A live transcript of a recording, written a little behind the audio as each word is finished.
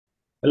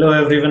Hello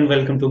everyone,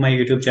 welcome to my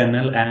YouTube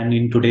channel, and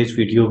in today's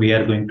video we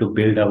are going to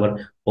build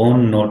our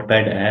own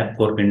Notepad app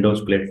for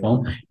Windows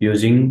platform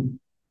using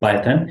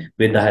Python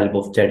with the help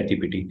of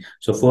ChatGPT.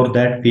 So for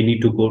that we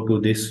need to go to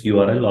this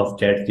URL of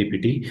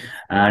ChatGPT,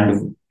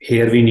 and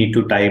here we need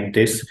to type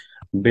this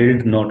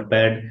build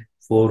Notepad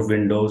for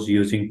Windows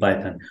using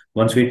Python.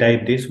 Once we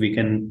type this we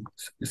can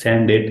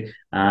send it,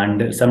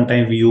 and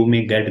sometimes you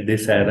may get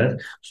this error,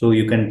 so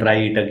you can try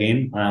it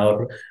again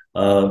or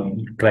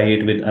try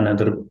it with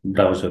another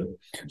browser.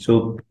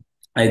 So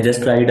I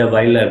just tried a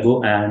while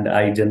ago and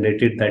I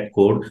generated that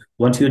code.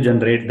 Once you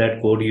generate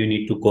that code, you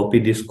need to copy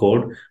this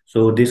code.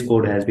 So this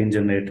code has been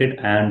generated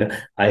and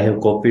I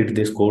have copied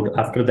this code.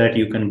 After that,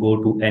 you can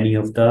go to any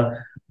of the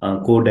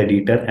code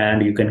editor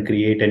and you can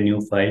create a new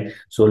file.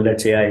 So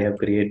let's say I have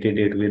created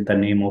it with the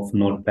name of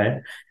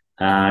Notepad,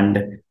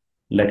 and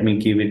let me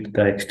give it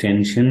the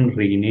extension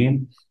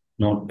rename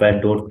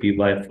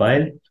notepad.py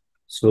file.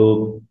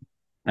 So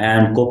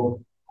and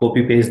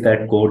copy paste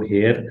that code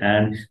here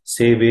and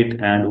save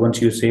it. And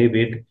once you save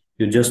it,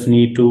 you just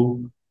need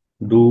to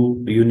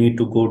you need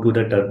to go to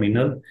the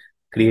terminal,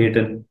 create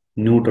a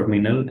new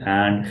terminal,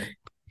 and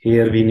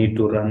here we need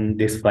to run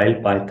this file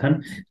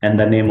Python, and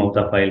the name of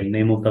the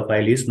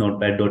file is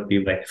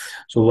notepad.py.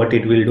 So what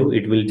it will do,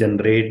 it will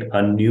generate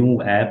a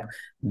new app.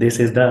 This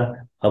is the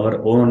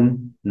our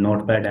own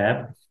Notepad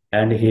app,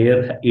 and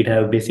here it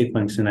have basic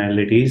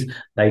functionalities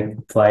like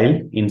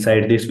file.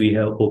 Inside this we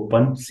have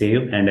open,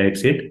 save, and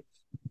exit,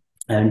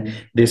 and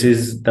this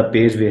is the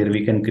page where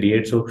we can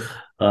create. So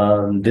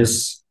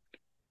this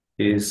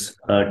is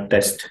a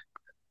test.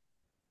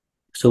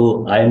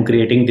 So I am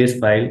creating this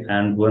file,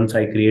 and once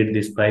I create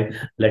this file,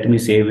 let me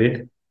save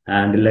it,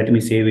 and let me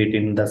save it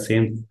in the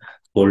same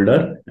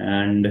folder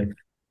and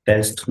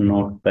test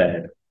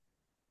notepad.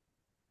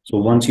 So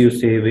once you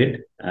save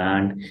it,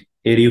 and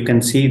here you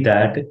can see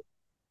that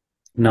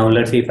now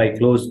let's say if I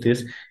close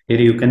this, here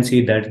you can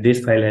see that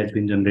this file has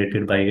been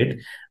generated by it.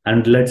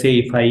 And let's say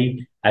if I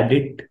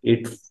edit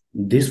it,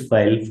 this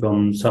file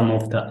from some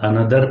of the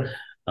another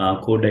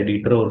code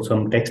editor or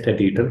some text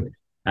editor,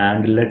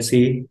 and let's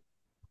see,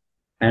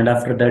 and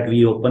after that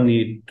we open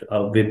it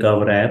with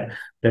our app.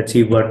 Let's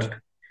see what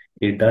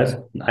it does.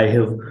 I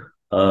have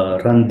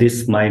run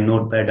this my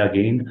notepad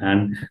again,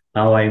 and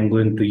now I'm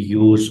going to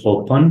use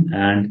open,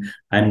 and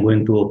I'm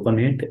going to open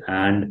it,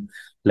 and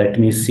let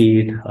me see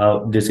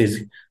it. This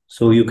is,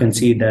 so you can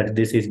see that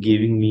this is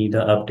giving me the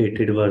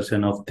updated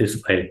version of this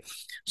file.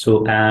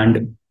 So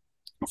and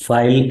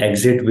file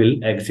exit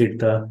will exit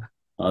the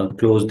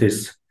close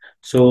this.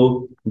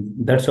 So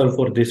that's all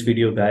for this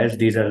video, guys.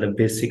 These are the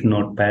basic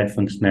notepad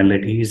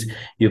functionalities.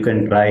 You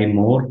can try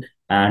more,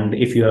 and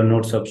if you have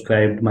not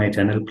subscribed my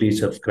channel, please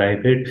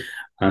subscribe it.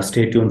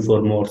 Stay tuned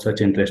for more such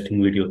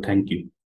interesting video. Thank you.